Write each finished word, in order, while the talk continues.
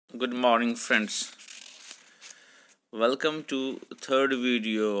Good morning, friends. Welcome to third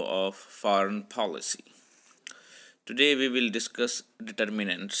video of foreign policy. Today we will discuss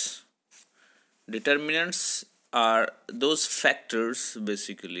determinants. Determinants are those factors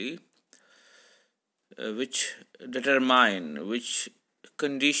basically which determine, which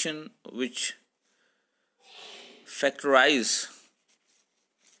condition, which factorize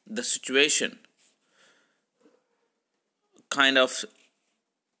the situation, kind of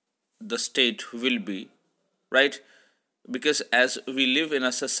the state will be, right? Because as we live in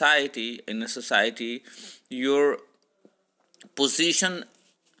a society, your position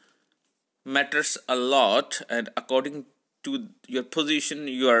matters a lot, and according to your position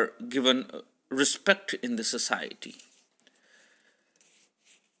you are given respect in the society.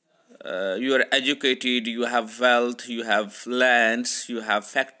 You are educated, you have wealth, you have lands, you have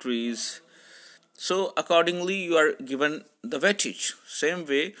factories, so accordingly you are given the weightage. Same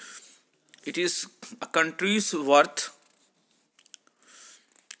way, it is a country's worth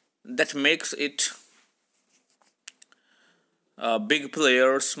that makes it a big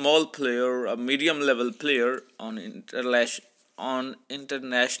player, small player, a medium level player on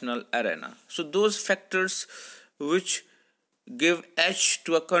international arena. So those factors which give edge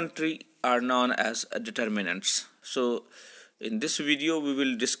to a country are known as determinants. So in this video we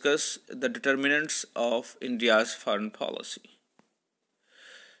will discuss the determinants of India's foreign policy.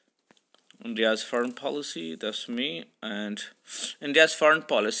 India's foreign policy, that's me, and India's foreign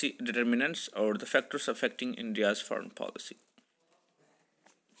policy determinants, or the factors affecting India's foreign policy.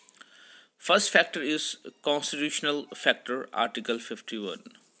 First factor is constitutional factor, Article 51.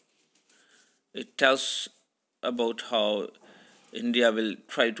 It tells about how India will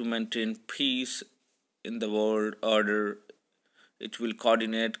try to maintain peace in the world order. It will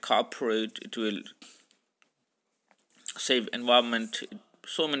coordinate, cooperate, it will save environment.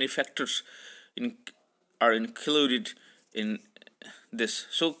 So many factors are included in this.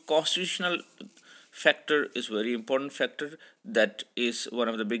 So constitutional factor is very important factor, that is one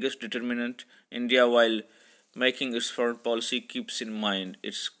of the biggest determinant. India, while making its foreign policy, keeps in mind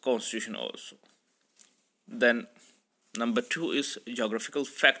its constitution also. Then number 2 is geographical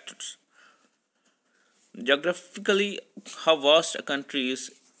factors. Geographically, how vast a country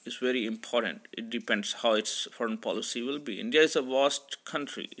is very important. It depends how its foreign policy will be. India is a vast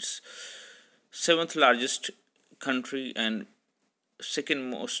country. It's 7th largest country and second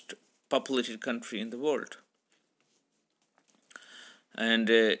most populated country in the world.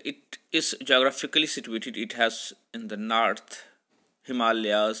 And it is geographically situated. It has in the north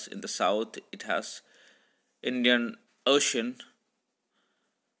Himalayas, in the south it has Indian Ocean,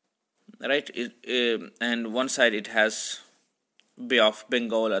 right? And one side it has Bay of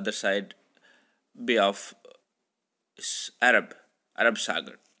Bengal, other side Bay of Arab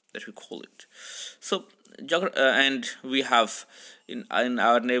Sagar, that we call it. So and we have in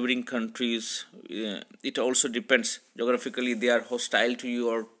our neighboring countries, it also depends. Geographically they are hostile to you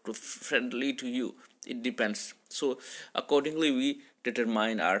or friendly to you, it depends. So accordingly we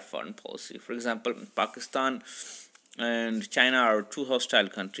determine our foreign policy. For example, Pakistan and China are two hostile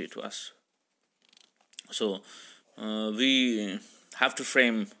countries to us, so we have to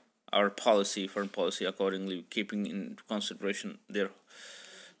frame our foreign policy accordingly, keeping in consideration their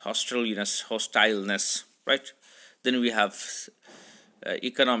hostileness, right? Then we have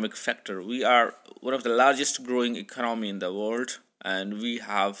economic factor. We are one of the largest growing economy in the world, and we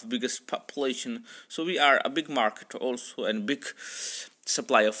have biggest population, so we are a big market also, and big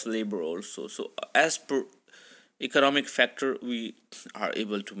supply of labor also. So as per economic factor, we are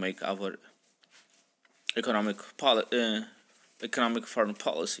able to make our economic foreign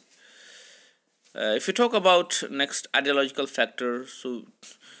policy. If you talk about next ideological factor, so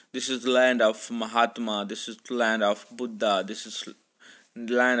this is the land of Mahatma, this is the land of Buddha, this is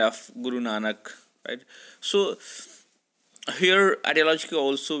the land of Guru Nanak, right? So here ideologically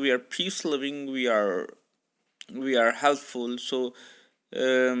also we are peace loving, we are helpful. So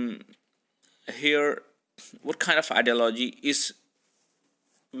here what kind of ideology is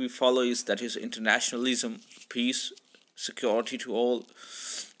we follow is that is internationalism, peace, security to all,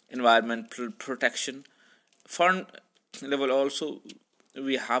 environmental protection. Foreign level also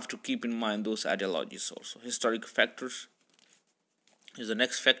we have to keep in mind those ideologies also. Historic factors is the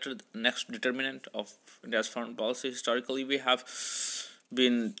next factor, next determinant of India's foreign policy. Historically we have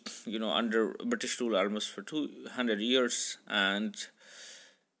been under British rule almost for 200 years, and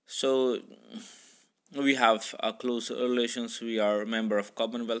so we have close relations. We are a member of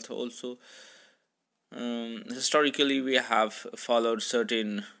Commonwealth also. Historically we have followed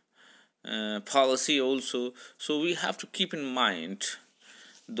certain policy also, so we have to keep in mind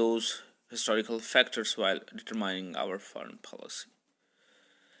those historical factors while determining our foreign policy.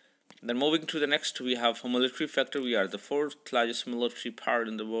 Then moving to the next, we have a military factor. We are the fourth largest military power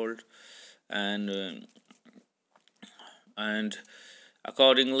in the world, and and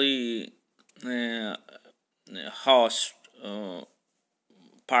accordingly, uh, how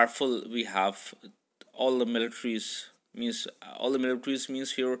powerful we have, all the militaries means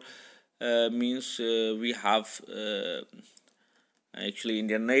here means we have actually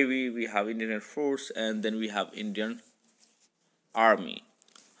Indian Navy, we have Indian Air Force, and then we have Indian Army.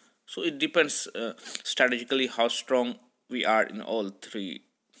 So it depends strategically how strong we are in all three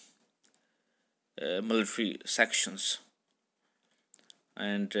military sections,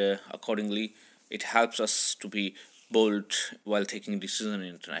 and accordingly it helps us to be bold while taking decisions in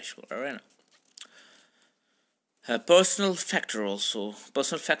international arena. Personal factor also.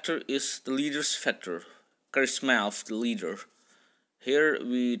 Personal factor is the leader's factor, charisma of the leader. Here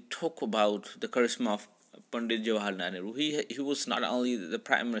we talk about the charisma of Pandit Jawaharlal Nehru. He was not only the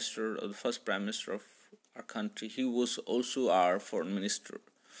prime minister or the first prime minister of our country, he was also our foreign minister.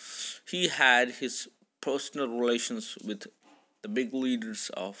 He had his personal relations with the big leaders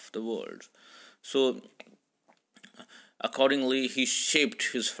of the world. So accordingly, he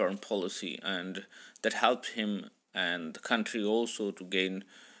shaped his foreign policy, and that helped him and the country also to gain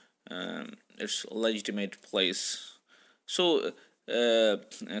its legitimate place. So,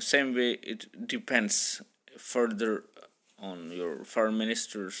 same way, it depends further on your foreign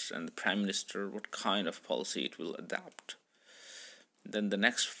ministers and the prime minister what kind of policy it will adopt. Then the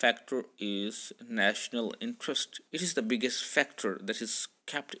next factor is national interest. It is the biggest factor that is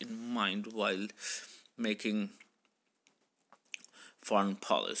kept in mind while making foreign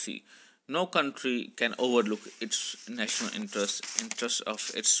policy. No country can overlook its national interest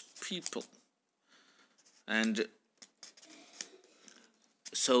of its people. And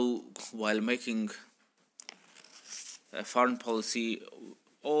so while making a foreign policy,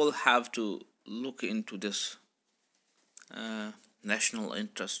 all have to look into this national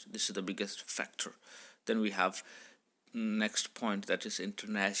interest. This is the biggest factor. Then we have next point, that is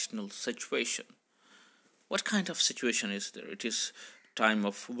international situation. What kind of situation is there? It is time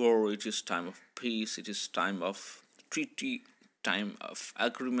of war, it is time of peace, it is time of treaty, time of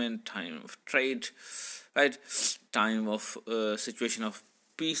agreement, time of trade, right? Time of situation of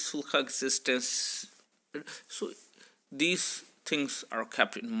peaceful coexistence. So these things are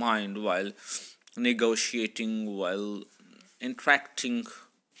kept in mind while negotiating, while interacting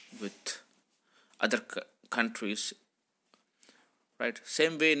with other countries, right?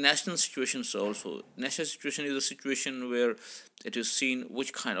 Same way national situations also. National situation is a situation where it is seen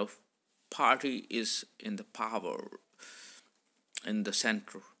which kind of party is in the power in the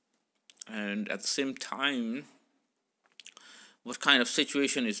center, and at the same time what kind of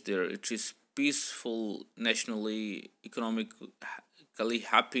situation is there. It is peaceful, nationally, economically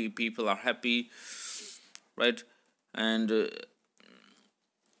happy, people are happy, right? And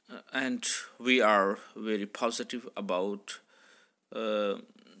we are very positive about the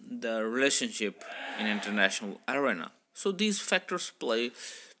relationship in international arena. So these factors play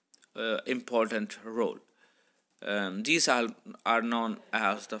important role. These are known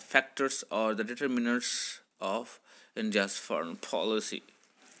as the factors or the determinants of India's foreign policy.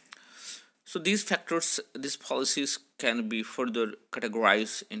 So these factors, these policies can be further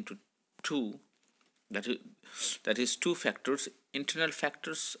categorized into two. That is two factors: internal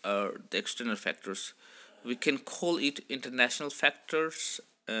factors or the external factors. We can call it international factors,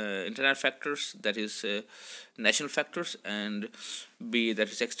 internal factors, that is national factors, and B, that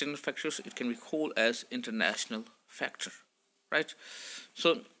is external factors. It can be called as international factor, right?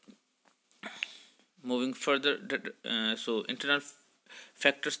 So moving further, so internal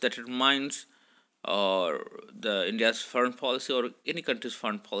factors that determines or the India's foreign policy or any country's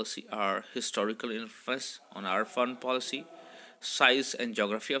foreign policy are historical influence on our foreign policy, size and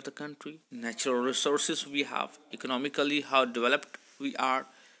geography of the country, natural resources we have, economically how developed we are,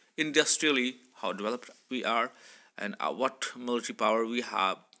 industrially how developed we are, and what military power we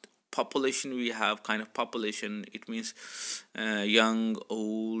have, population we have, kind of population, it means young,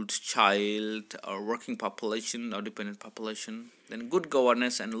 old, child, or working population or dependent population. Then good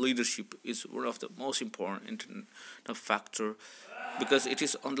governance and leadership is one of the most important factor, because it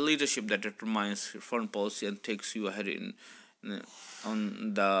is on the leadership that determines your foreign policy and takes you ahead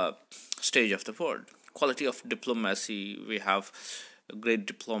on the stage of the world. Quality of diplomacy, we have a great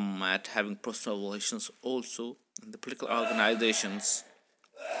diplomat having personal relations also in the political organizations,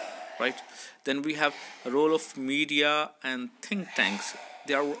 right? Then we have a role of media and think tanks.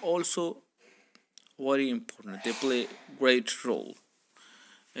 They are also very important. They play great role.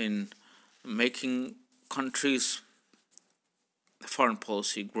 in making countries' foreign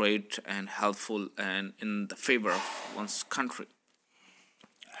policy great and helpful and in the favor of one's country.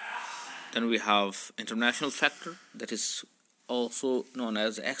 Then we have international factor, that is also known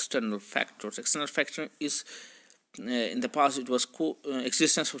as external factors. External factor is in the past it was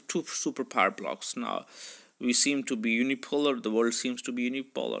existence of two superpower blocks. Now we seem to be unipolar. The world seems to be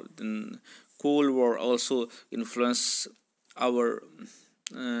unipolar. Then Cold War also influenced our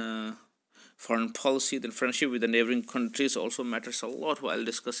foreign policy. Then friendship with the neighboring countries also matters a lot while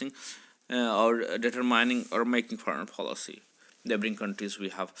discussing or determining or making foreign policy. Neighboring countries, we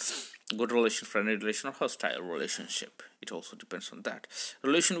have good relation, friendly relation, or hostile relationship. It also depends on that.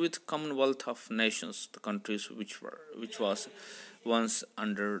 Relation with Commonwealth of Nations, the countries which was once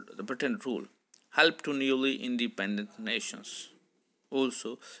under the Britain rule, help to newly independent nations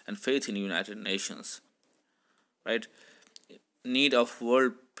also, and faith in United Nations, right? Need of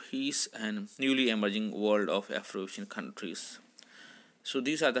world peace and newly emerging world of Afro-Asian countries. So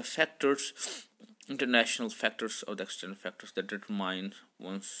these are the factors, international factors or the external factors that determine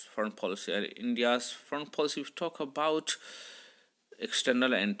one's foreign policy. And India's foreign policy, we talk about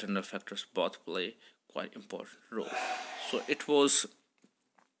external and internal factors both play quite important role. So it was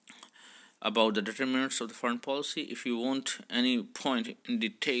about the determinants of the foreign policy. If you want any point in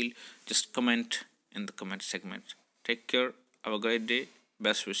detail, just comment in the comment segment. Take care. Have a great day.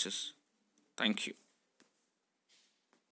 Best wishes. Thank you.